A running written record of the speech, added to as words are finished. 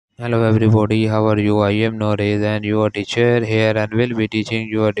Hello everybody, how are you? I am Noresh and your teacher here and will be teaching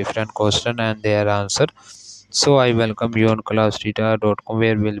you a different question and their answer. So I welcome you on classtheta.com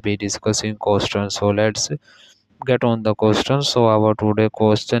where we'll be discussing questions. So let's get on the question. So our today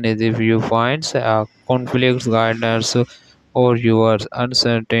question is, if you find conflicts, guidance, or you are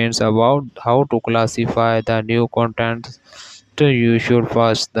uncertain about how to classify the new content, you should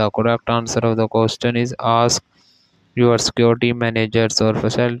first. The correct answer of the question is ask your security managers or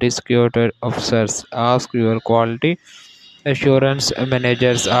facility security officers. Ask your quality assurance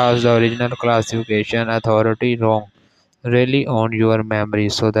managers. Ask the original classification authority wrong. Really on your memory.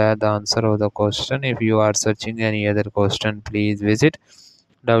 So that the answer of the question. If you are searching any other question, please visit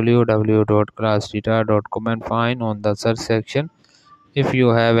www.classdata.com and find on the search section. If you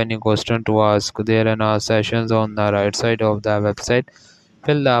have any question to ask, there are sessions on the right side of the website.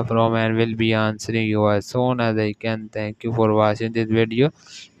 Fill the form and will be answering you as soon as I can. Thank you for watching this video.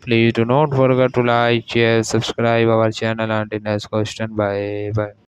 Please do not forget to like, share, subscribe our channel until next question. Bye bye.